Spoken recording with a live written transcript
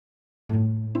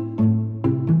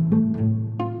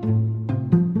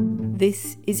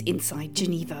This is Inside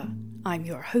Geneva. I'm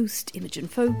your host, Imogen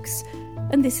Folks,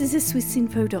 and this is a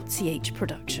swissinfo.ch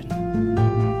production.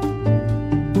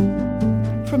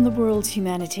 From the world's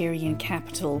humanitarian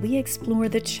capital, we explore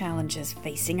the challenges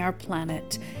facing our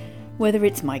planet. Whether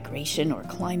it's migration or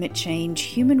climate change,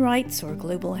 human rights or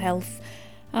global health,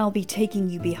 I'll be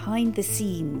taking you behind the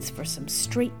scenes for some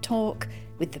straight talk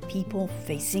with the people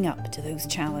facing up to those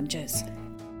challenges.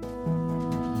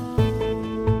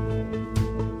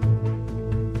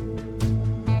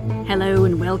 Hello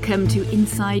and welcome to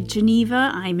Inside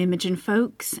Geneva. I'm Imogen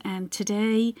Folks, and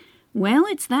today, well,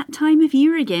 it's that time of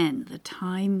year again, the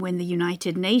time when the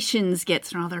United Nations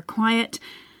gets rather quiet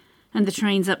and the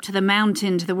trains up to the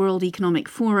mountain to the World Economic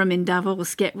Forum in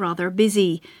Davos get rather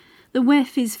busy. The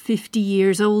WEF is 50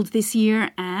 years old this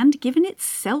year, and given its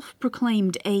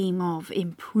self-proclaimed aim of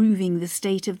improving the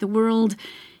state of the world,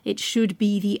 it should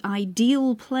be the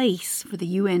ideal place for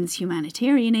the UN's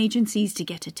humanitarian agencies to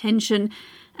get attention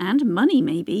and money,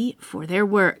 maybe, for their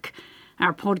work.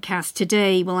 Our podcast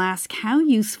today will ask how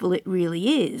useful it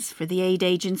really is for the aid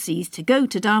agencies to go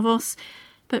to Davos.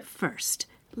 But first,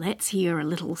 let's hear a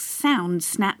little sound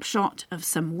snapshot of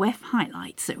some WEF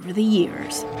highlights over the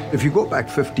years. If you go back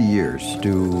 50 years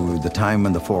to the time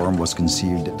when the forum was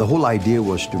conceived, the whole idea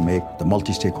was to make the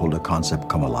multi-stakeholder concept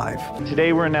come alive.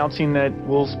 Today we're announcing that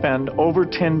we'll spend over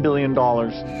 $10 billion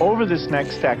over this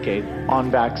next decade on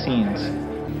vaccines.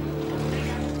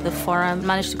 The forum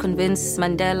managed to convince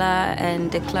Mandela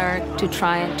and de Klerk to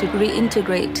try to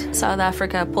reintegrate South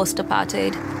Africa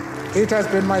post-apartheid. It has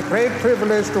been my great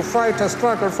privilege to fight a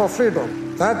struggle for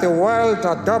freedom that the world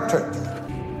adopted.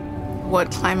 What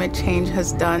climate change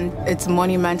has done, it's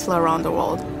monumental around the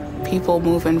world. People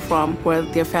moving from where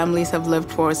their families have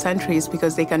lived for centuries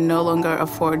because they can no longer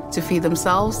afford to feed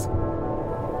themselves.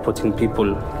 Putting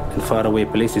people in faraway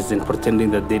places and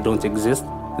pretending that they don't exist,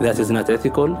 that is not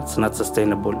ethical, it's not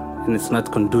sustainable, and it's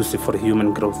not conducive for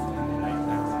human growth.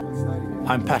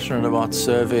 I'm passionate about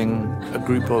serving a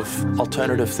group of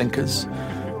alternative thinkers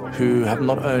who have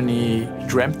not only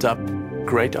dreamt up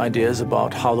great ideas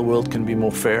about how the world can be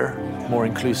more fair, more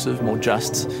inclusive, more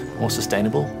just, more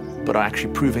sustainable, but are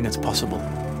actually proving it's possible.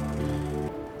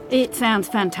 It sounds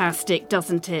fantastic,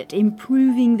 doesn't it?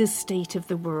 Improving the state of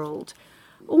the world.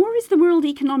 Or is the World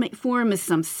Economic Forum, as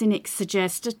some cynics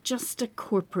suggest, just a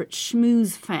corporate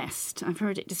schmooze fest? I've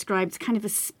heard it described as kind of a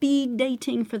speed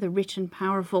dating for the rich and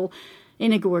powerful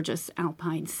in a gorgeous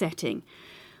alpine setting.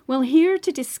 Well, here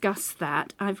to discuss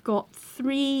that, I've got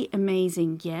three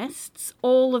amazing guests,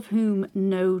 all of whom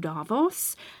know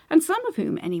Davos, and some of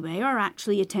whom, anyway, are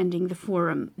actually attending the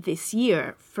forum this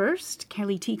year. First,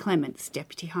 Kelly T. Clements,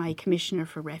 Deputy High Commissioner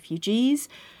for Refugees;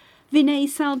 Vinay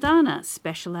Saldana,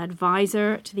 Special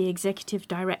Advisor to the Executive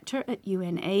Director at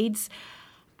UNAIDS;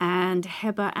 and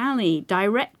Heba Ali,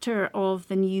 Director of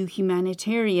the new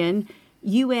humanitarian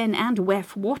UN and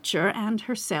WEF Watcher, and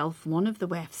herself one of the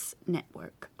WEF's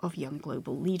network of young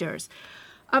global leaders.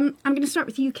 I'm going to start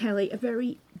with you, Kelly. A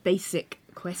very basic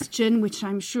question, which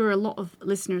I'm sure a lot of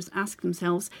listeners ask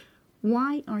themselves.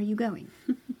 Why are you going?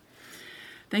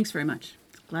 Thanks very much.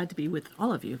 Glad to be with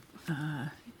all of you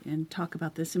and talk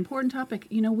about this important topic.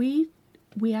 You know, we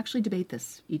actually debate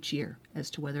this each year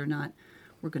as to whether or not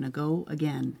we're going to go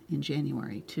again in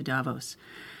January to Davos.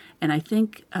 And I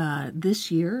think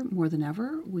this year, more than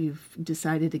ever, we've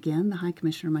decided again, the High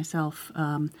Commissioner and myself,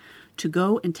 to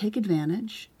go and take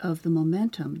advantage of the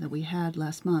momentum that we had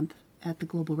last month at the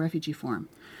Global Refugee Forum.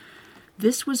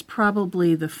 This was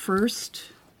probably the first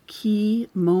key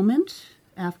moment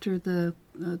after the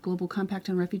Global Compact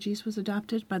on Refugees was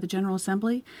adopted by the General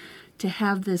Assembly to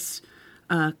have this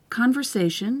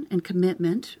conversation and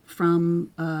commitment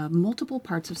from multiple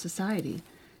parts of society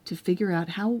to figure out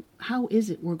how is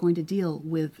it we're going to deal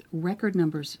with record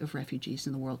numbers of refugees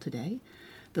in the world today,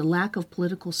 the lack of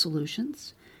political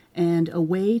solutions, and a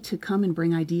way to come and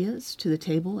bring ideas to the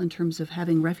table in terms of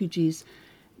having refugees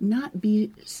not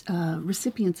be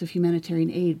recipients of humanitarian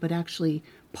aid, but actually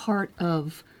part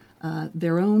of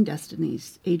their own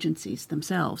destinies, agencies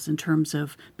themselves, in terms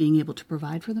of being able to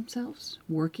provide for themselves,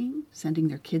 working, sending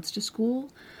their kids to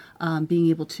school, being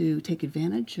able to take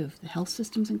advantage of the health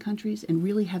systems in countries, and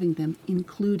really having them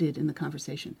included in the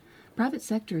conversation. Private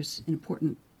sector is an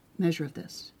important measure of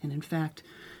this, and in fact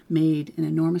made an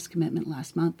enormous commitment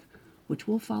last month, which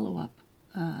we'll follow up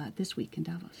this week in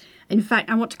Davos. In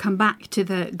fact, I want to come back to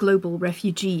the Global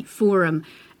Refugee Forum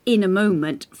in a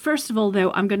moment. First of all,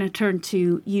 though, I'm going to turn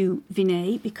to you,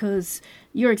 Vinay, because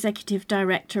your executive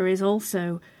director is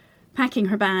also packing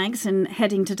her bags and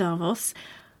heading to Davos.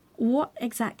 What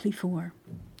exactly for?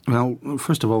 Well,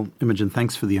 first of all, Imogen,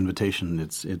 thanks for the invitation.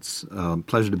 It's a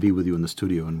pleasure to be with you in the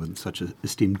studio and with such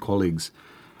esteemed colleagues.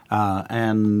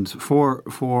 And for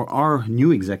our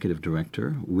new executive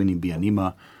director, Winnie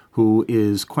Byanyima, who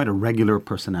is quite a regular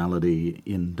personality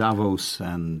in Davos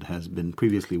and has been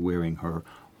previously wearing her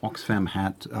Oxfam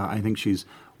hat, I think she's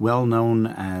well known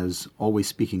as always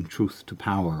speaking truth to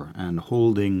power and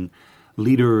holding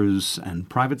leaders and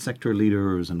private sector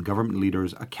leaders and government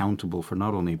leaders accountable for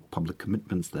not only public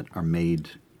commitments that are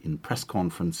made in press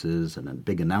conferences and at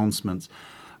big announcements,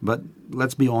 but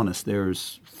let's be honest,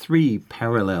 there's 3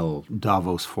 parallel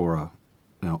Davos fora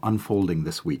unfolding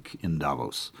this week in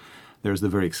Davos. There's the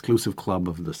very exclusive club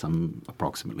of the some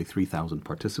approximately 3,000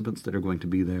 participants that are going to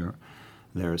be there.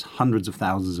 There's hundreds of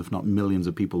thousands, if not millions,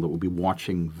 of people that will be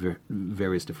watching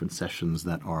various different sessions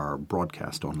that are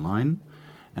broadcast online.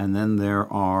 And then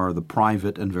there are the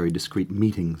private and very discreet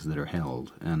meetings that are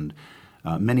held. And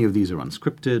many of these are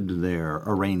unscripted. They're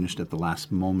arranged at the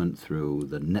last moment through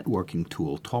the networking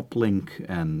tool TopLink.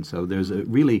 And so there's a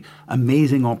really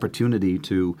amazing opportunity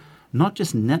to not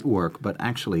just network, but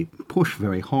actually push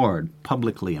very hard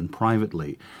publicly and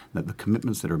privately that the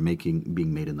commitments that are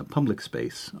being made in the public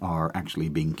space are actually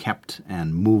being kept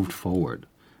and moved forward.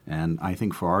 And I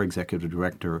think for our executive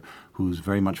director, who's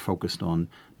very much focused on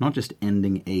not just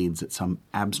ending AIDS at some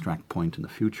abstract point in the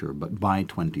future, but by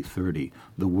 2030,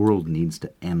 the world needs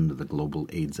to end the global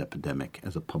AIDS epidemic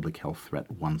as a public health threat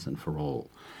once and for all.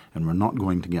 And we're not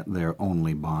going to get there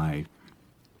only by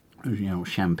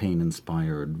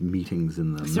champagne-inspired meetings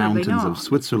in the mountains of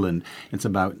Switzerland. It's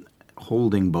about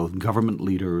holding both government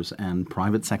leaders and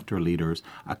private sector leaders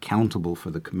accountable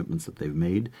for the commitments that they've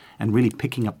made and really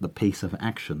picking up the pace of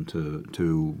action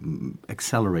to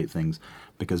accelerate things,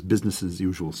 because business as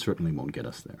usual certainly won't get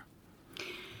us there.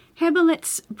 Heba,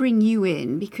 let's bring you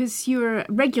in because you're a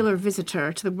regular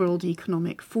visitor to the World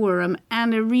Economic Forum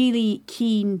and a really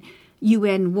keen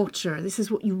UN watcher. This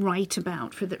is what you write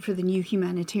about for the New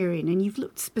Humanitarian, and you've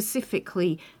looked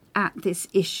specifically at this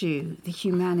issue, the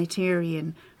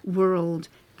humanitarian world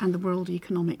and the World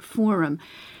Economic Forum.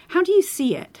 How do you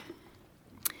see it?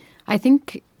 I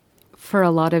think for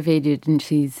a lot of aid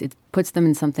agencies, it puts them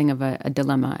in something of a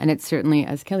dilemma. And it's certainly,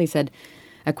 as Kelly said,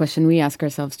 a question we ask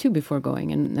ourselves too before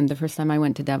going. And the first time I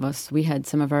went to Davos, we had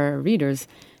some of our readers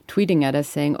tweeting at us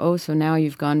saying, oh, so now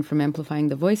you've gone from amplifying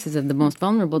the voices of the most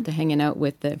vulnerable to hanging out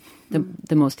with the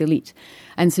most elite.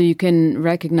 And so you can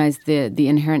recognize the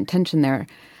inherent tension there.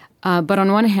 But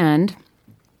on one hand,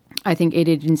 I think aid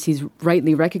agencies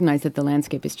rightly recognize that the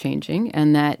landscape is changing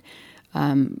and that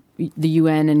the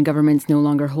UN and governments no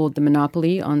longer hold the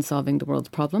monopoly on solving the world's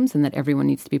problems and that everyone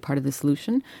needs to be part of the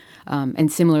solution.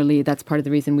 And similarly, that's part of the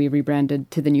reason we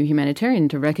rebranded to the New Humanitarian,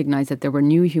 to recognize that there were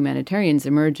new humanitarians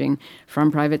emerging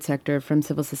from private sector, from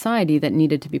civil society that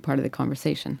needed to be part of the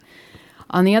conversation.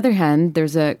 On the other hand,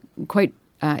 there's a quite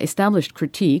established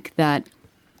critique that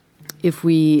if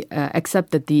we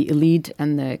accept that the elite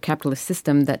and the capitalist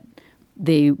system that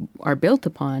they are built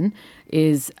upon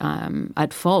is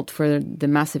at fault for the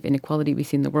massive inequality we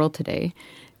see in the world today,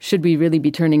 should we really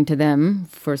be turning to them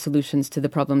for solutions to the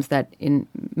problems that, in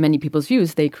many people's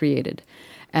views, they created?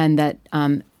 And that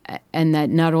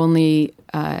not only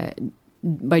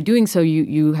by doing so,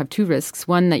 you have 2 risks.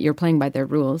 One, that you're playing by their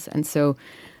rules. And so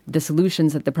the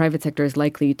solutions that the private sector is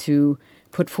likely to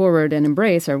put forward and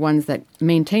embrace are ones that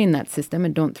maintain that system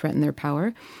and don't threaten their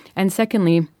power. And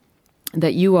secondly,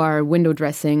 that you are window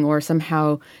dressing or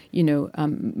somehow,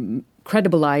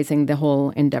 credibilizing the whole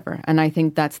endeavor. And I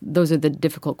think those are the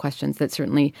difficult questions that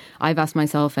certainly I've asked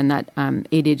myself and that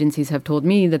aid agencies have told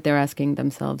me that they're asking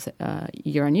themselves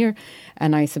year on year.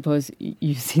 And I suppose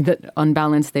you see that on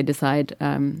balance they decide,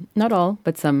 not all,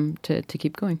 but some, to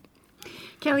keep going.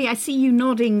 Kelly, I see you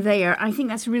nodding there. I think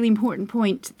that's a really important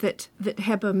point that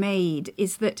Heba made,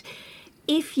 is that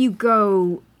if you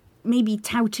go maybe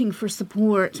touting for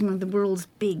support among the world's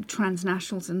big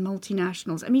transnationals and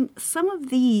multinationals, I mean, some of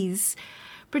these,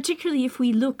 particularly if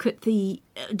we look at the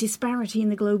disparity in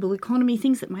the global economy,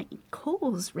 things that might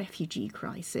cause refugee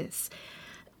crisis,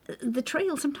 the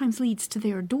trail sometimes leads to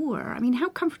their door. I mean, how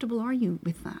comfortable are you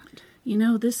with that?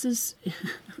 This is, I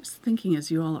was thinking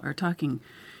as you all are talking,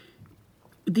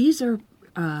 these are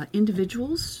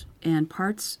individuals and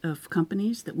parts of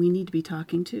companies that we need to be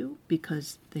talking to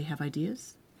because they have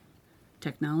ideas,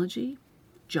 technology,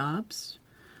 jobs,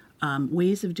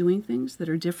 ways of doing things that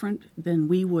are different than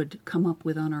we would come up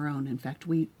with on our own. In fact,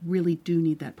 we really do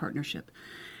need that partnership.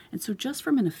 And so just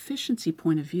from an efficiency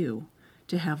point of view,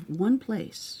 to have one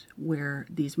place where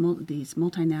these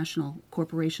multinational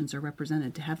corporations are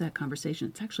represented, to have that conversation.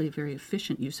 It's actually a very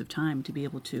efficient use of time to be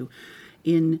able to,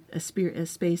 in a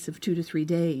space of 2 to 3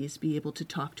 days, be able to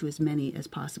talk to as many as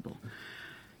possible.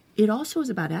 It also is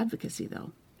about advocacy,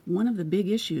 though. One of the big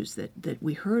issues that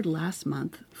we heard last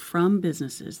month from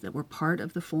businesses that were part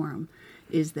of the forum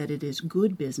is that it is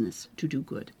good business to do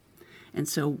good. And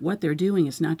so what they're doing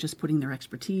is not just putting their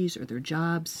expertise or their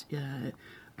jobs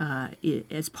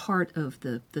as part of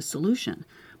the solution,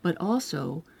 but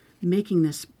also making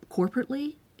this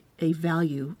corporately a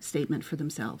value statement for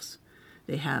themselves.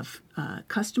 They have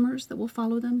customers that will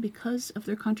follow them because of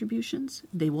their contributions.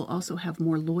 They will also have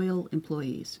more loyal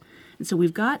employees. And so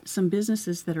we've got some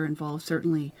businesses that are involved,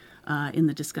 certainly in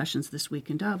the discussions this week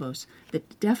in Davos,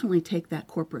 that definitely take that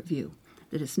corporate view,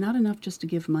 that it's not enough just to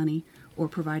give money or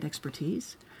provide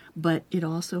expertise, but it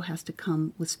also has to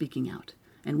come with speaking out.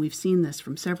 And we've seen this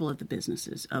from several of the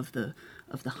businesses of the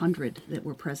 100 that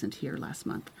were present here last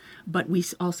month. But we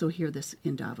also hear this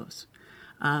in Davos.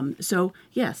 So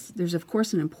yes, there's of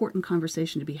course an important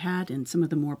conversation to be had in some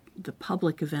of the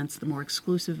public events, the more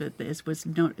exclusive, as was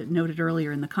noted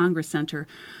earlier in the Congress Center,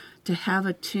 to have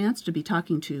a chance to be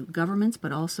talking to governments,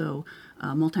 but also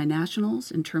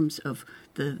multinationals in terms of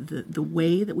the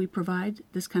way that we provide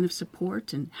this kind of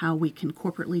support and how we can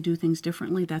corporately do things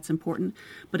differently. That's important.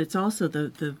 But it's also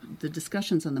the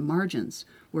discussions on the margins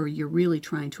where you're really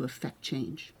trying to affect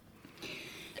change.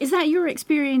 Is that your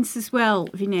experience as well,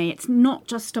 Vinay? It's not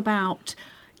just about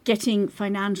getting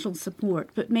financial support,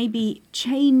 but maybe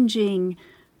changing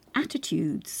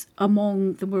attitudes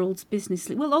among the world's business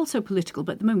leaders. Well, also political,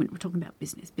 but at the moment we're talking about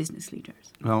business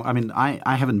leaders. Well, I mean,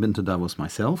 I haven't been to Davos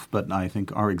myself, but I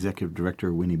think our executive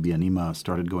director, Winnie Byanyima,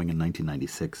 started going in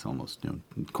 1996, almost,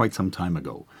 quite some time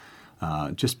ago,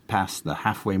 just past the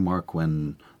halfway mark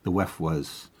when the WEF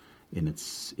was in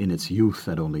its youth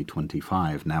at only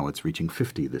 25. Now it's reaching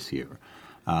 50 this year.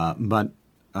 But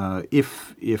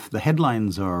if the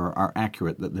headlines are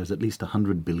accurate, that there's at least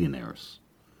 100 billionaires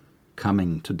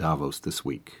coming to Davos this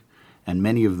week, and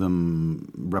many of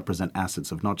them represent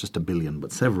assets of not just $1 billion,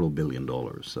 but several $1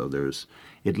 billion. So there's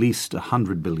at least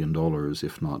 $100 billion,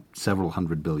 if not several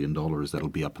 $100 billion, that'll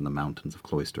be up in the mountains of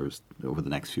Cloisters over the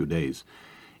next few days.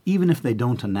 Even if they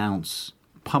don't announce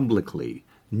publicly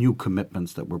new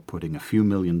commitments that we're putting a few $1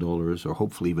 million or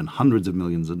hopefully even hundreds of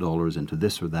millions of dollars into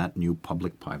this or that new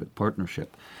public-private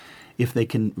partnership, if they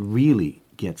can really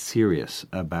get serious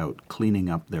about cleaning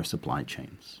up their supply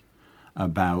chains,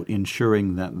 about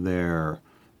ensuring that they're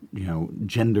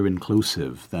gender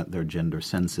inclusive, that they're gender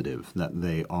sensitive, that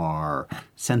they are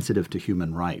sensitive to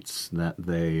human rights, that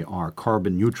they are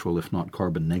carbon neutral, if not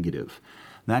carbon negative,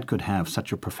 that could have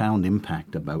such a profound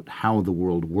impact about how the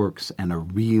world works and a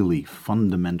really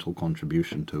fundamental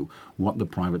contribution to what the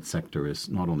private sector is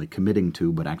not only committing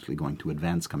to, but actually going to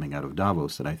advance coming out of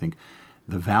Davos, that I think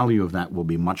the value of that will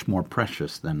be much more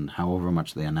precious than however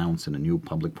much they announce in a new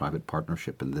public-private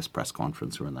partnership in this press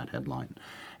conference or in that headline.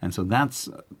 And so that's,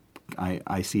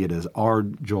 I see it as our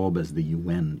job as the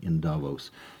UN in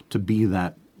Davos to be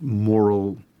that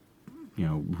moral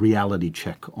reality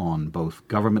check on both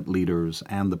government leaders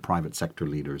and the private sector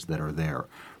leaders that are there,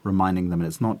 reminding them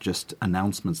it's not just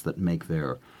announcements that make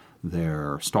their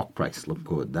stock price look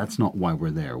good. That's not why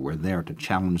we're there. We're there to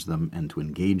challenge them and to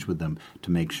engage with them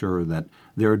to make sure that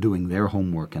they're doing their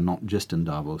homework, and not just in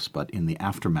Davos, but in the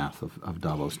aftermath of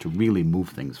Davos, to really move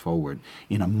things forward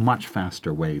in a much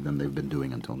faster way than they've been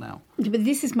doing until now. But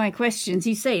this is my question. As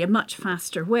you say, a much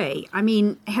faster way. I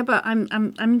mean, Heba,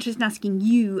 I'm interested in asking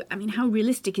you, I mean, how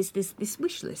realistic is this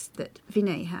wish list that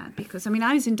Vinay had? Because, I mean,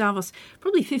 I was in Davos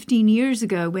probably 15 years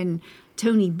ago when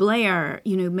Tony Blair,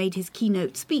 made his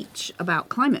keynote speech about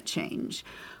climate change.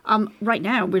 Right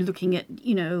now, we're looking at,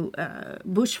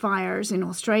 bushfires in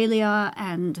Australia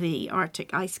and the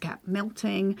Arctic ice cap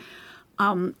melting.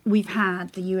 We've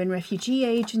had the UN Refugee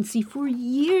Agency for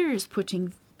years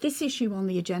putting this issue on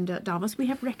the agenda at Davos. We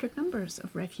have record numbers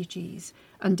of refugees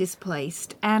and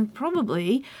displaced, and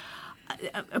probably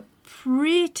a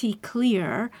pretty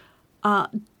clear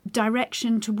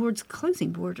direction towards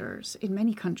closing borders in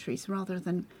many countries rather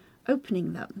than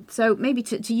opening them. So maybe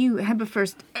to you, Heba,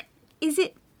 first, is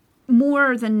it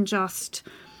more than just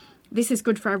this is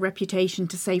good for our reputation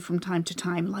to say from time to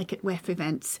time, like at WEF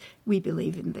events, we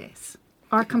believe in this?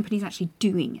 Are companies actually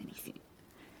doing anything?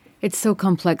 It's so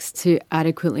complex to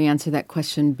adequately answer that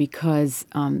question because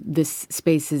this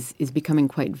space is becoming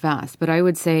quite vast. But I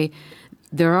would say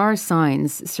there are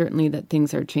signs, certainly, that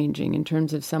things are changing in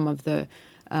terms of some of the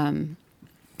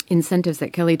incentives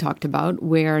that Kelly talked about,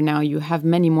 where now you have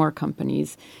many more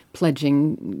companies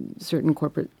pledging certain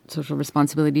corporate social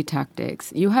responsibility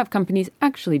tactics. You have companies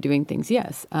actually doing things,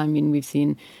 yes. I mean, we've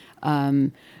seen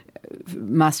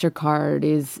MasterCard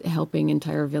is helping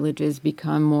entire villages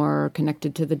become more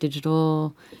connected to the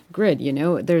digital grid. You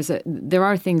know, there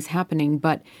are things happening,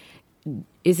 but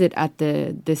is it at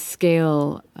the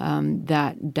scale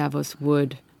that Davos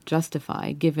would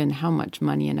justify, given how much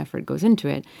money and effort goes into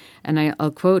it? And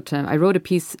I'll quote, I wrote a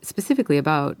piece specifically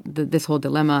about this whole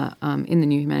dilemma in the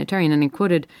New Humanitarian, and I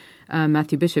quoted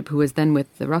Matthew Bishop, who was then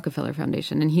with the Rockefeller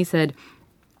Foundation, and he said,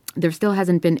 there still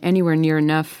hasn't been anywhere near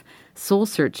enough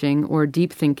soul-searching or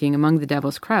deep thinking among the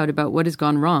Davos crowd about what has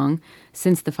gone wrong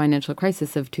since the financial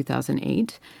crisis of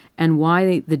 2008 and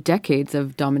why the decades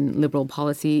of dominant liberal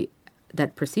policy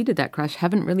that preceded that crash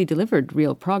haven't really delivered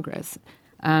real progress.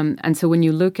 And so when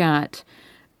you look at,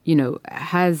 you know,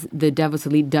 has the Davos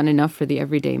elite done enough for the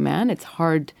everyday man? It's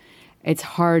hard.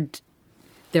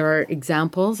 There are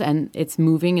examples and it's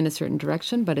moving in a certain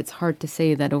direction, but it's hard to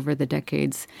say that over the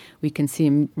decades we can see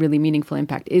a really meaningful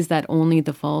impact. Is that only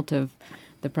the fault of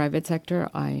the private sector?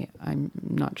 I'm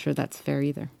not sure that's fair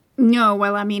either. No,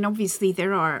 well, I mean, obviously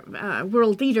there are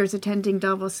world leaders attending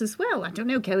Davos as well. I don't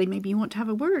know, Kelly, maybe you want to have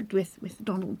a word with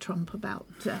Donald Trump about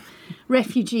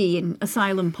refugee and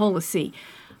asylum policy.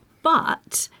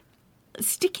 But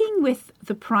sticking with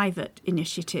the private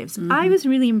initiatives, I was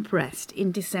really impressed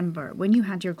in December when you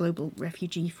had your Global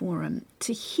Refugee Forum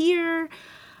to hear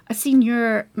a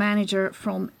senior manager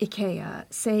from IKEA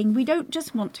saying, we don't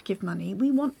just want to give money,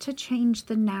 we want to change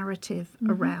the narrative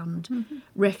around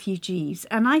refugees.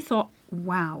 And I thought,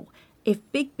 wow, if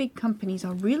big companies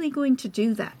are really going to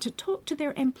do that, to talk to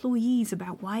their employees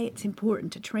about why it's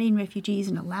important to train refugees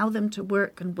and allow them to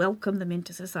work and welcome them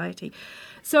into society.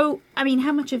 So, I mean,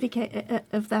 how much of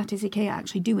that is IKEA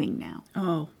actually doing now?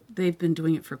 Oh, they've been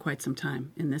doing it for quite some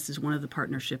time. And this is one of the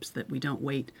partnerships that we don't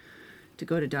wait to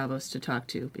go to Davos to talk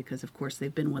to, because, of course,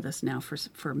 they've been with us now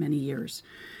for many years.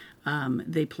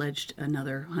 They pledged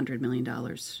another $100 million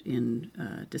in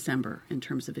December in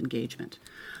terms of engagement.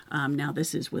 Now,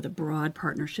 this is with a broad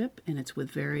partnership, and it's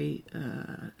with very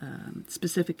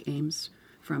specific aims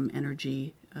from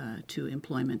energy to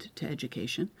employment to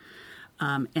education.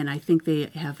 And I think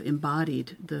they have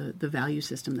embodied the value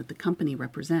system that the company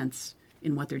represents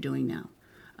in what they're doing now.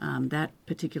 That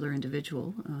particular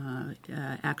individual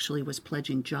actually was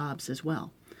pledging jobs as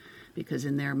well, because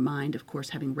in their mind, of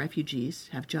course, having refugees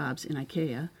have jobs in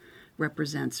IKEA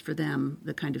represents for them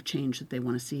the kind of change that they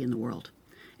want to see in the world.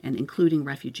 And including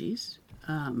refugees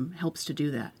helps to do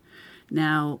that.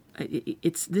 Now,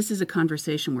 this is a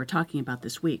conversation we're talking about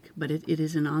this week, but it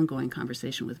is an ongoing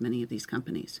conversation with many of these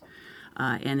companies.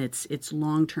 And it's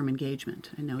long-term engagement.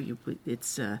 I know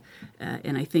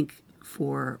and I think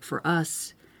for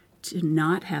us to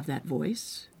not have that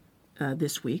voice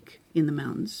this week in the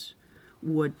mountains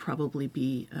would probably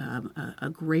be a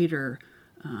greater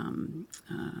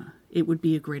it would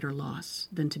be a greater loss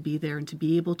than to be there and to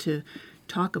be able to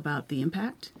talk about the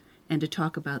impact and to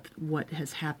talk about what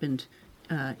has happened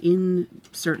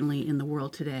certainly in the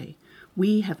world today.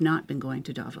 We have not been going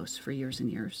to Davos for years and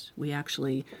years. We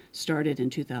actually started in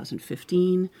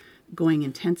 2015 going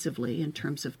intensively in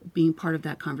terms of being part of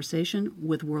that conversation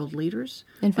with world leaders,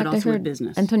 in fact, but also I heard with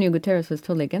business. Antonio Guterres was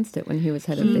totally against it when he was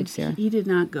head of HCR. He did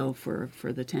not go for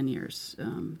the 10 years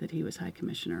that he was High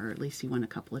Commissioner, or at least he went a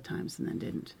couple of times and then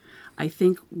didn't. I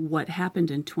think what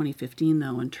happened in 2015,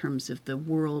 though, in terms of the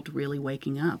world really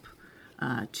waking up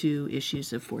to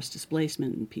issues of forced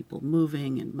displacement and people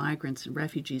moving and migrants and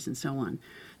refugees and so on,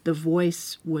 the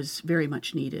voice was very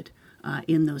much needed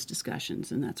in those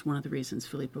discussions, and that's one of the reasons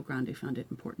Filippo Grandi found it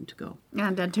important to go.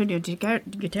 And Antonio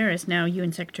Guterres, now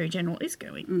UN Secretary General, is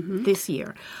going this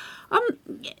year.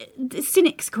 The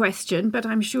cynic's question, but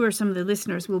I'm sure some of the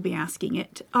listeners will be asking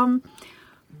it.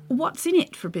 What's in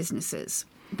it for businesses?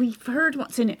 We've heard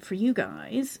what's in it for you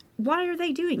guys. Why are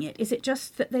they doing it? Is it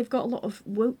just that they've got a lot of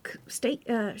woke state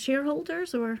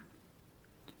shareholders, or?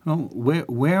 Well,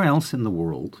 where else in the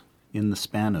world, in the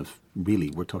span of, really,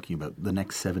 we're talking about the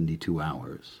next 72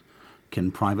 hours,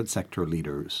 can private sector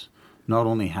leaders not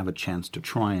only have a chance to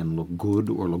try and look good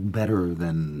or look better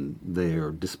than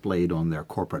they're displayed on their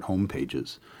corporate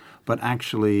homepages, but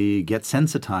actually get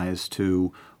sensitized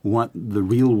to what the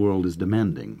real world is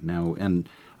demanding now? And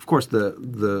of course,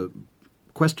 the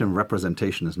question of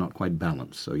representation is not quite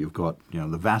balanced. So you've got,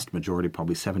 the vast majority,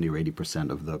 probably 70 or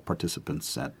 80% of the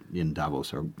participants in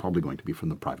Davos are probably going to be from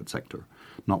the private sector,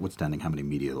 notwithstanding how many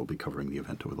media will be covering the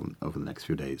event over the next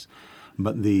few days.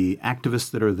 But the activists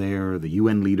that are there, the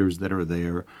UN leaders that are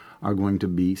there, are going to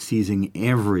be seizing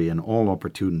every and all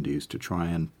opportunities to try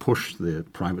and push the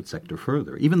private sector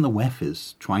further. Even the WEF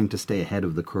is trying to stay ahead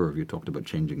of the curve. You talked about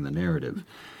changing the narrative.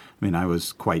 I mean, I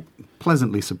was quite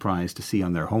pleasantly surprised to see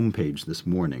on their homepage this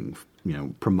morning,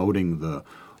 promoting the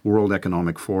World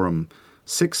Economic Forum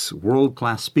 6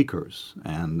 world-class speakers.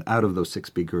 And out of those 6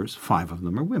 speakers, 5 of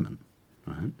them are women.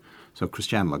 Right? So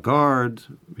Christine Lagarde,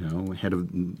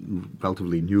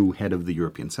 relatively new head of the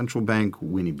European Central Bank,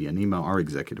 Winnie Byanyima, our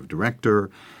executive director,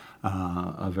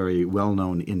 a very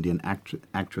well-known Indian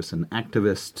actress and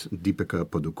activist, Deepika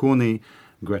Padukone,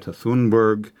 Greta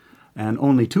Thunberg, and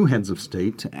only 2 heads of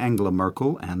state, Angela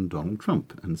Merkel and Donald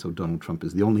Trump. And so Donald Trump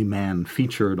is the only man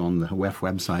featured on the WEF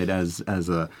website as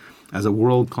a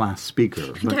world-class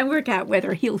speaker. I can't work out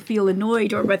whether he'll feel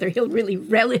annoyed or whether he'll really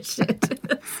relish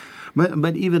it.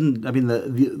 But even, I mean,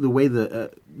 the way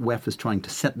the WEF is trying to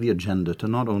set the agenda to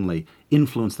not only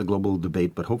influence the global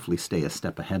debate, but hopefully stay a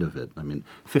step ahead of it. I mean,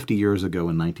 50 years ago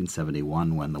in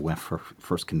 1971, when the WEF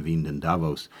first convened in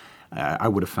Davos, I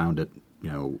would have found it,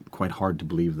 quite hard to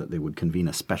believe that they would convene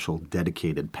a special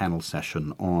dedicated panel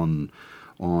session on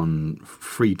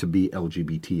free to be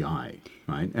LGBTI,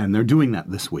 right? And they're doing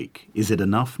that this week. Is it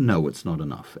enough? No, it's not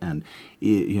enough. And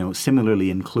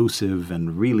similarly inclusive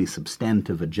and really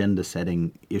substantive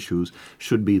agenda-setting issues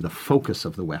should be the focus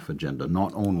of the WEF agenda.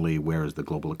 Not only where is the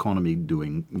global economy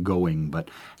going, but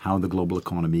how the global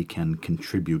economy can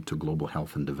contribute to global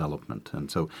health and development. And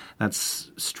so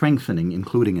that's strengthening,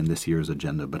 including in this year's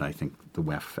agenda. But I think the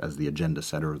WEF, as the agenda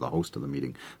setter or the host of the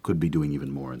meeting, could be doing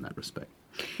even more in that respect.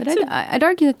 But I'd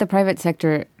argue that the private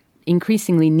sector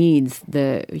increasingly needs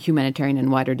the humanitarian and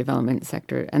wider development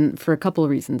sector, and for a couple of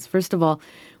reasons. First of all,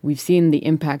 we've seen the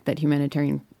impact that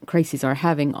humanitarian crises are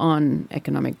having on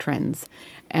economic trends,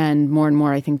 and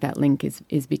more, I think that link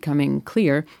is becoming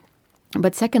clear.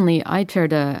 But secondly, I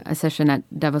chaired a session at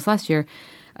Davos last year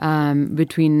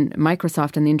between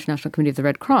Microsoft and the International Committee of the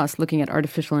Red Cross looking at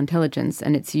artificial intelligence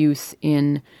and its use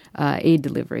in aid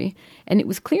delivery. And it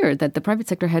was clear that the private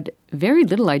sector had very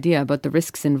little idea about the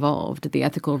risks involved, the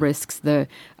ethical risks,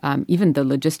 even the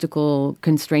logistical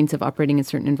constraints of operating in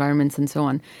certain environments and so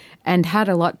on, and had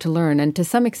a lot to learn. And to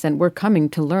some extent, we're coming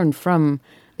to learn from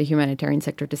the humanitarian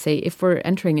sector to say, if we're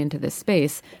entering into this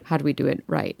space, how do we do it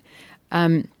right?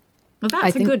 Well,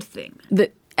 that's a good thing.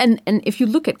 And if you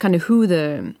look at kind of who is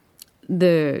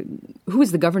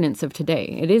the governance of today,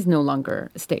 it is no longer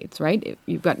states, right?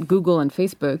 You've got Google and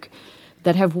Facebook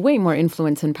that have way more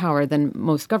influence and power than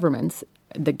most governments.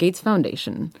 The Gates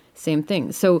Foundation, same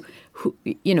thing. So,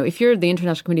 if you're the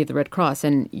International Committee of the Red Cross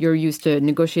and you're used to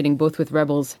negotiating both with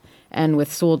rebels and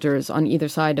with soldiers on either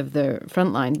side of the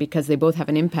front line because they both have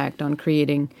an impact on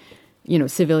creating,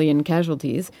 civilian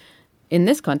casualties, in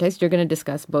this context, you're going to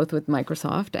discuss both with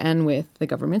Microsoft and with the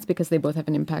governments because they both have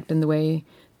an impact in the way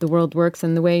the world works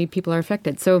and the way people are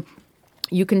affected. So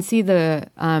you can see the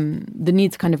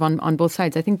needs kind of on both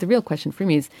sides. I think the real question for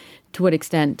me is to what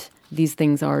extent these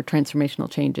things are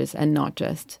transformational changes and not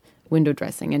just window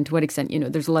dressing, and to what extent,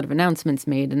 there's a lot of announcements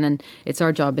made, and then it's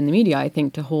our job in the media, I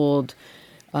think, to hold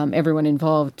everyone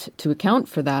involved to account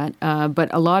for that.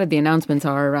 But a lot of the announcements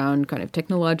are around kind of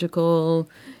technological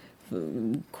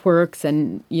quirks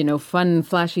and, fun,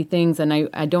 flashy things. And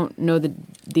I don't know the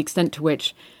extent to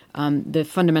which the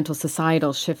fundamental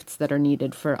societal shifts that are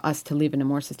needed for us to live in a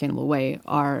more sustainable way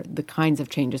are the kinds of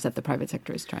changes that the private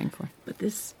sector is trying for. But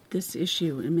this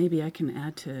issue, and maybe I can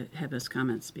add to Heba's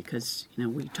comments, because,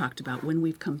 we talked about when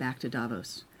we've come back to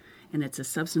Davos, and it's a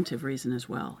substantive reason as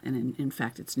well. And in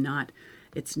fact, it's not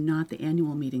the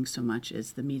annual meeting so much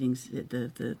as the meetings,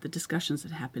 the discussions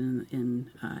that happen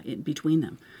in between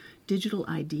them. Digital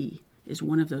ID is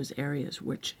one of those areas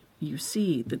which you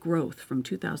see the growth from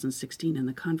 2016 in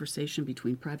the conversation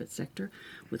between private sector,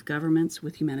 with governments,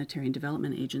 with humanitarian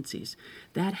development agencies.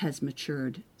 That has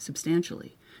matured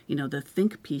substantially. The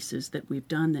think pieces that we've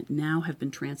done that now have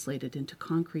been translated into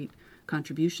concrete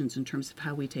contributions in terms of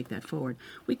how we take that forward.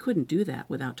 We couldn't do that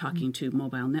without talking to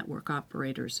mobile network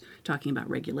operators, talking about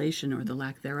regulation or the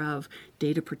lack thereof,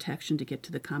 data protection, to get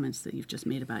to the comments that you've just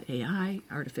made about AI,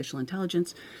 artificial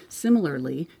intelligence.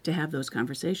 Similarly, to have those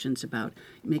conversations about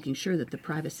making sure that the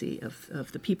privacy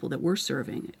of the people that we're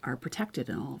serving are protected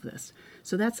in all of this.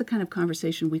 So that's the kind of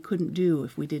conversation we couldn't do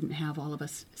if we didn't have all of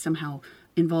us somehow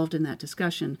involved in that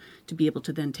discussion to be able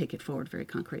to then take it forward very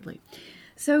concretely.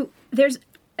 So there's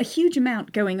a huge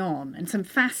amount going on and some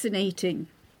fascinating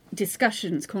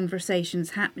discussions,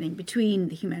 conversations happening between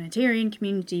the humanitarian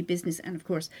community, business, and of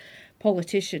course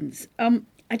politicians.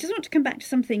 I just want to come back to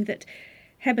something that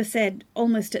Heba said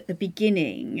almost at the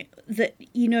beginning, that,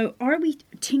 are we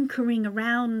tinkering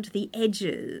around the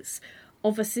edges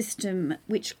of a system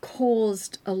which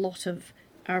caused a lot of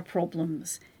our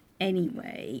problems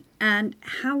anyway? And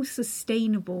how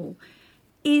sustainable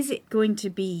is it going to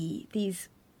be, these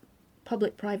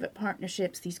public-private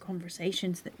partnerships, these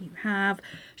conversations that you have?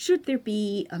 Should there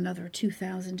be another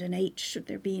 2008? Should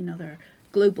there be another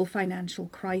global financial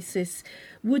crisis?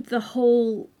 Would the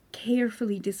whole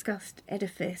carefully discussed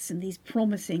edifice and these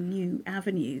promising new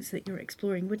avenues that you're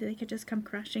exploring, would they could just come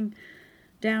crashing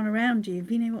down around you?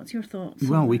 Vinay, what's your thoughts?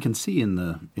 Well, we can see in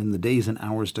the days and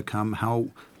hours to come how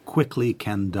quickly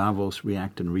can Davos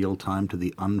react in real time to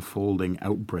the unfolding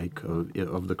outbreak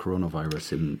of the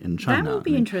coronavirus in China. That will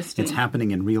be interesting. It's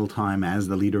happening in real time as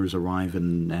the leaders arrive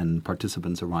and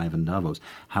participants arrive in Davos.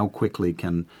 How quickly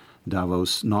can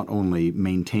Davos not only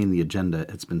maintain the agenda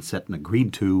it's been set and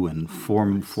agreed to and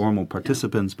form formal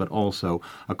participants, but also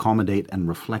accommodate and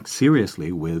reflect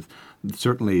seriously with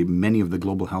certainly many of the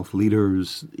global health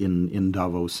leaders in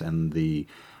Davos and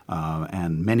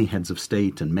many heads of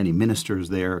state and many ministers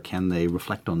there? Can they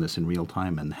reflect on this in real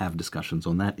time and have discussions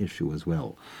on that issue as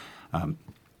well?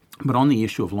 But on the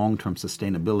issue of long-term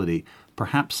sustainability,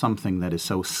 perhaps something that is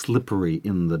so slippery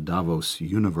in the Davos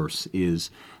universe is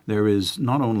there is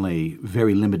not only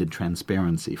very limited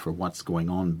transparency for what's going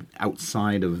on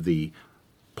outside of the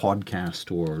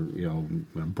podcast or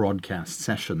broadcast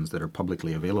sessions that are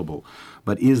publicly available,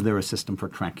 but is there a system for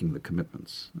tracking the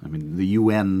commitments? I mean, the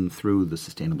UN, through the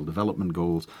Sustainable Development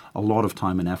Goals, a lot of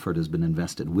time and effort has been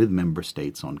invested with member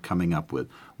states on coming up with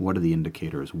what are the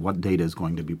indicators, what data is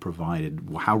going to be provided,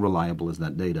 how reliable is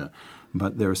that data.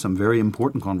 But there are some very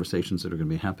important conversations that are going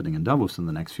to be happening in Davos in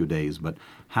the next few days. But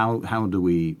how do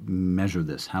we measure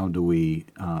this? How do we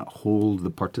hold the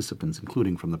participants,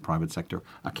 including from the private sector,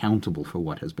 accountable for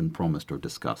what has been promised or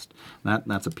discussed?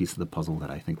 That's a piece of the puzzle that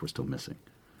I think we're still missing.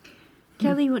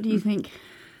 Kelly, what do you think?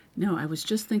 No, I was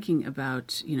just thinking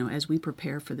about, as we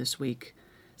prepare for this week,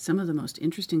 some of the most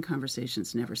interesting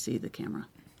conversations never see the camera.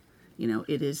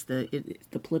 It is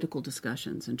the political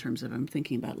discussions in terms of, I'm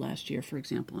thinking about last year, for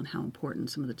example, and how important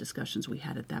some of the discussions we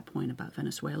had at that point about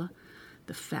Venezuela,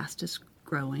 the fastest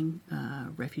growing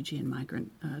refugee and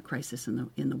migrant crisis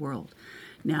in the world.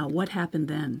 Now, what happened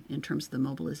then in terms of the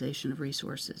mobilization of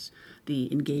resources,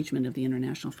 the engagement of the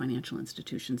international financial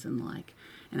institutions and the like?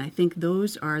 And I think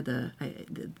those are the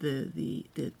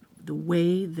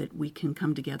way that we can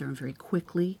come together and very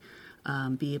quickly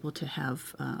be able to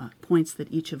have points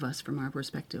that each of us from our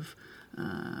respective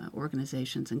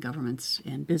organizations and governments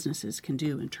and businesses can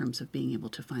do in terms of being able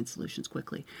to find solutions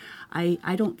quickly.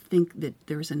 I don't think that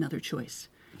there's another choice.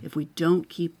 If we don't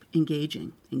keep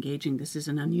engaging, this is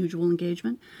an unusual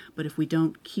engagement, but if we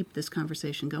don't keep this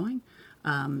conversation going,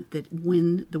 that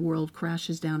when the world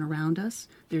crashes down around us,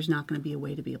 there's not going to be a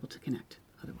way to be able to connect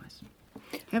otherwise.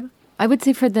 Eva? I would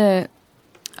say for the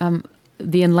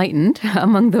enlightened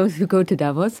among those who go to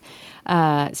Davos,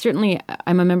 certainly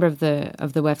I'm a member of the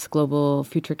WEF's Global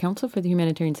Future Council for the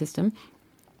Humanitarian System,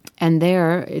 and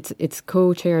there it's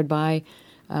co-chaired by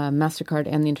MasterCard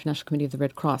and the International Committee of the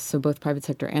Red Cross, so both private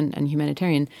sector and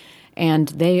humanitarian, and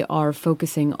they are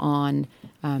focusing on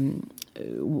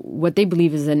what they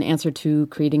believe is an answer to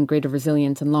creating greater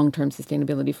resilience and long-term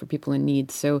sustainability for people in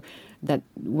need. So that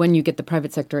when you get the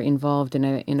private sector involved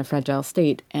in a fragile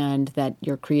state and that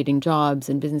you're creating jobs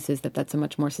and businesses, that's a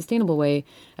much more sustainable way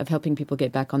of helping people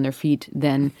get back on their feet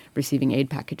than receiving aid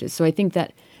packages. So I think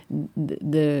that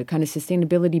the kind of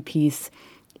sustainability piece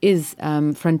is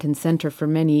front and center for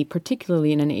many,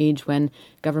 particularly in an age when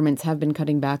governments have been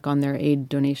cutting back on their aid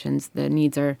donations. The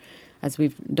needs are, as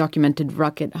we've documented,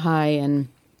 rocket high, and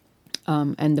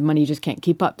the money just can't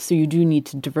keep up. So you do need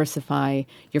to diversify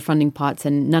your funding pots,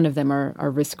 and none of them are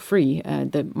risk-free.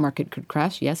 The market could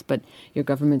crash, yes, but your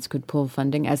governments could pull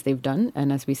funding, as they've done,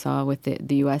 and as we saw with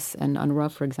the U.S. and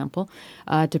UNRWA, for example,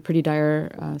 to pretty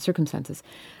dire circumstances.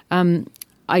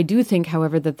 I do think,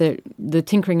 however, that the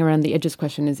tinkering around the edges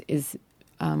question is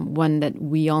one that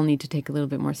we all need to take a little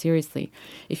bit more seriously.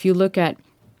 If you look at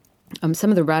some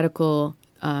of the radical,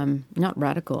 not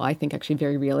radical, I think actually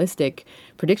very realistic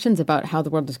predictions about how the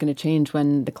world is going to change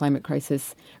when the climate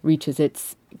crisis reaches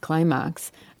its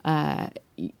climax,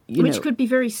 which could be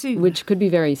very soon. Which could be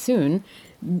very soon.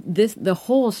 The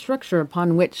whole structure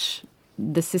upon which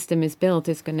the system is built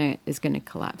is going to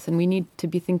collapse, and we need to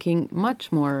be thinking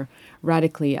much more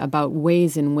radically about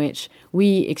ways in which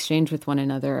we exchange with one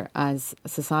another as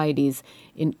societies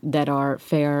that are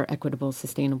fair, equitable,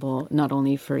 sustainable, not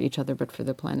only for each other but for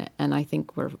the planet. And I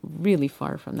think we're really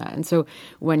far from that. And so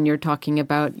when you're talking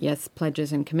about, yes,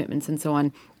 pledges and commitments and so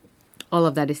on, all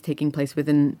of that is taking place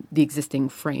within the existing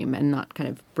frame and not kind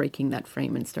of breaking that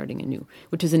frame and starting anew,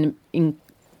 which is an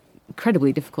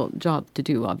incredibly difficult job to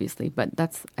do, obviously, but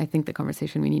that's, I think, the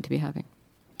conversation we need to be having.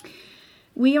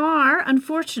 We are,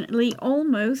 unfortunately,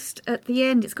 almost at the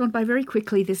end. It's gone by very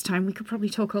quickly this time. We could probably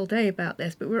talk all day about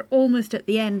this, but we're almost at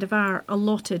the end of our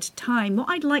allotted time. What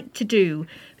I'd like to do,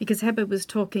 because Heba was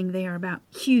talking there about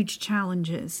huge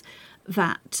challenges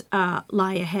that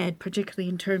lie ahead, particularly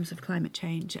in terms of climate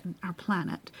change and our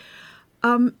planet.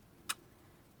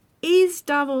 Is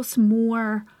Davos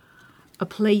more a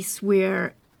place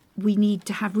where we need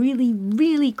to have really,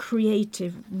 really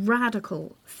creative,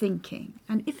 radical thinking?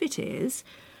 And if it is,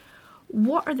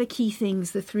 what are the key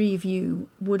things the three of you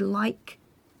would like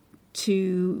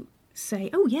to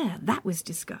say, oh yeah, that was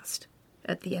discussed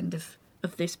at the end of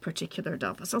this particular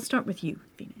Davos? I'll start with you,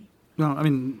 Vinay. Well, I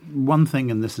mean, one thing,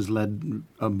 and this is led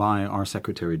by our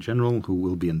Secretary General, who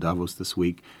will be in Davos this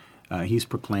week. He's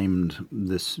proclaimed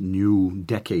this new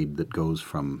decade that goes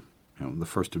from the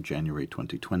 1st of January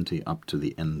 2020 up to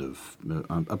the end of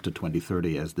up to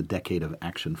 2030 as the decade of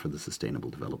action for the Sustainable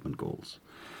Development Goals.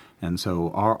 And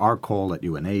so our call at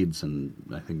UNAIDS, and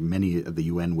I think many at the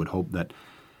UN would hope that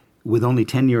with only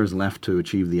 10 years left to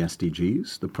achieve the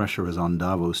SDGs, the pressure is on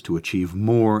Davos to achieve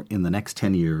more in the next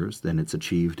 10 years than it's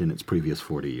achieved in its previous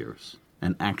 40 years,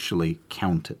 and actually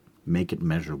count it, make it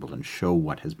measurable, and show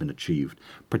what has been achieved,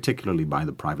 particularly by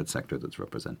the private sector that's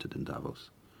represented in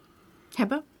Davos.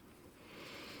 Heba?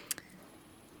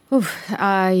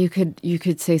 You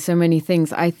could say so many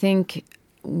things. I think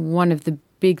one of the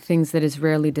big things that is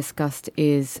rarely discussed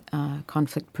is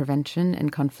conflict prevention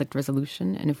and conflict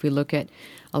resolution. And if we look at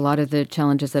a lot of the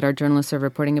challenges that our journalists are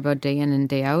reporting about day in and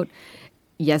day out,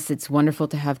 yes, it's wonderful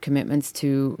to have commitments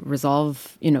to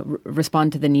resolve,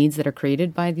 respond to the needs that are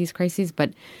created by these crises,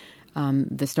 but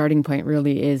the starting point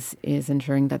really is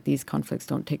ensuring that these conflicts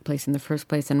don't take place in the first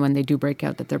place, and when they do break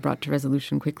out, that they're brought to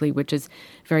resolution quickly, which is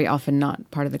very often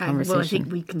not part of the conversation. Well, I think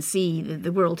we can see that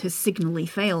the world has signally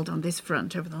failed on this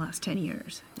front over the last 10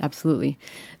 years. Absolutely.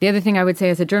 The other thing I would say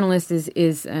as a journalist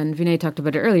is, and Vinay talked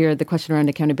about it earlier, the question around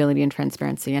accountability and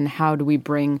transparency, and how do we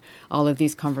bring all of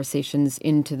these conversations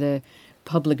into the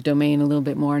public domain a little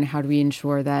bit more, and how do we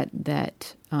ensure that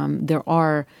there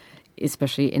are,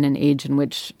 especially in an age in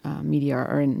which media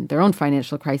are in their own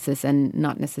financial crisis and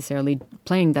not necessarily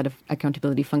playing that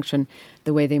accountability function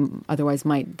the way they otherwise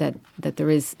might, that there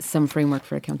is some framework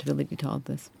for accountability to all of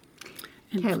this.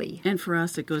 And Kelly. And for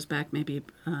us, it goes back maybe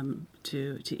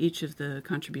to each of the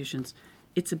contributions.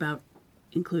 It's about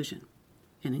inclusion.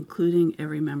 And including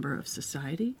every member of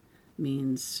society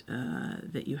means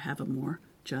that you have a more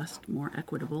just, more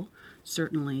equitable,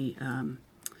 certainly...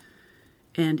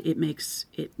 and it makes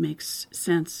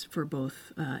sense for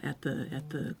both at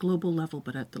the global level,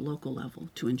 but at the local level,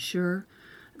 to ensure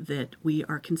that we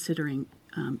are considering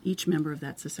each member of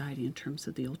that society in terms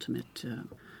of the ultimate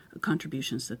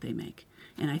contributions that they make.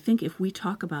 And I think if we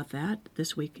talk about that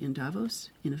this week in Davos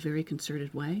in a very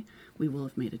concerted way, we will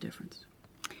have made a difference.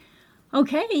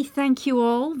 Okay, thank you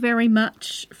all very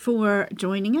much for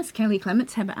joining us. Kelly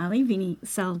Clements, Heba Ali, Vinay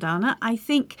Saldana. I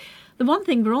think the one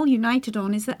thing we're all united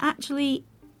on is that actually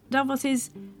Davos is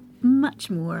much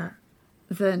more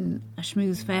than a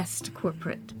schmooze fest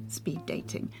corporate speed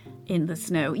dating in the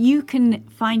snow. You can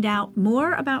find out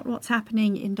more about what's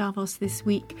happening in Davos this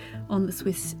week on the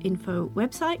Swiss Info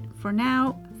website. For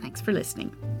now, thanks for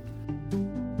listening.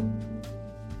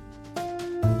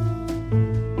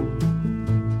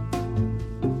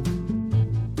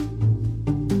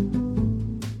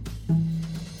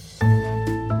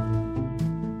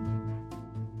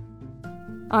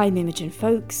 I'm Imogen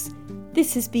Folks.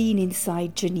 This has been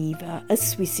Inside Geneva, a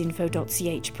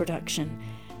swissinfo.ch production.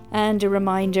 And a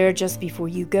reminder just before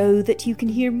you go that you can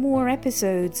hear more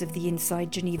episodes of the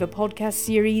Inside Geneva podcast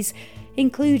series,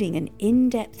 including an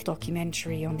in-depth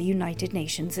documentary on the United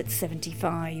Nations at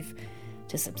 75.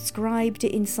 To subscribe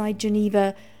to Inside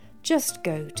Geneva, just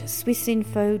go to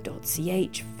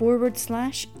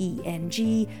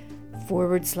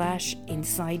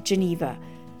swissinfo.ch/ENG/Inside Geneva.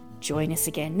 Join us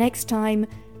again next time,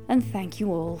 and thank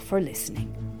you all for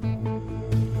listening.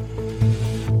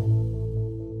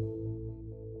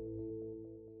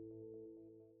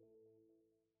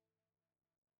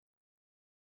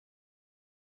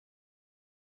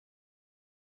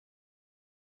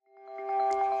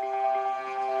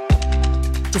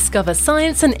 Discover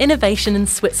science and innovation in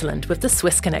Switzerland with the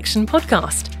Swiss Connection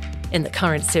podcast. In the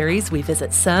current series, we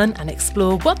visit CERN and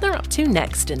explore what they're up to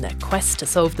next in their quest to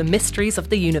solve the mysteries of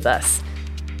the universe.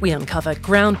 We uncover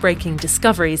groundbreaking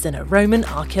discoveries in a Roman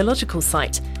archaeological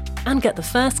site and get the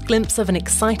first glimpse of an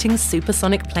exciting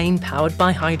supersonic plane powered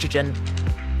by hydrogen.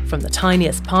 From the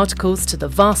tiniest particles to the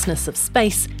vastness of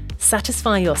space,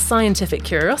 Satisfy your scientific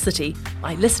curiosity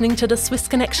by listening to the Swiss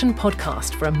Connection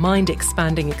podcast for a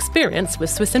mind-expanding experience with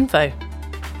Swiss Info.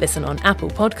 Listen on Apple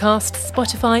Podcasts,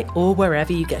 Spotify, or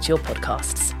wherever you get your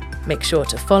podcasts. Make sure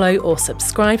to follow or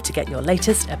subscribe to get your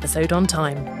latest episode on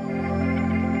time.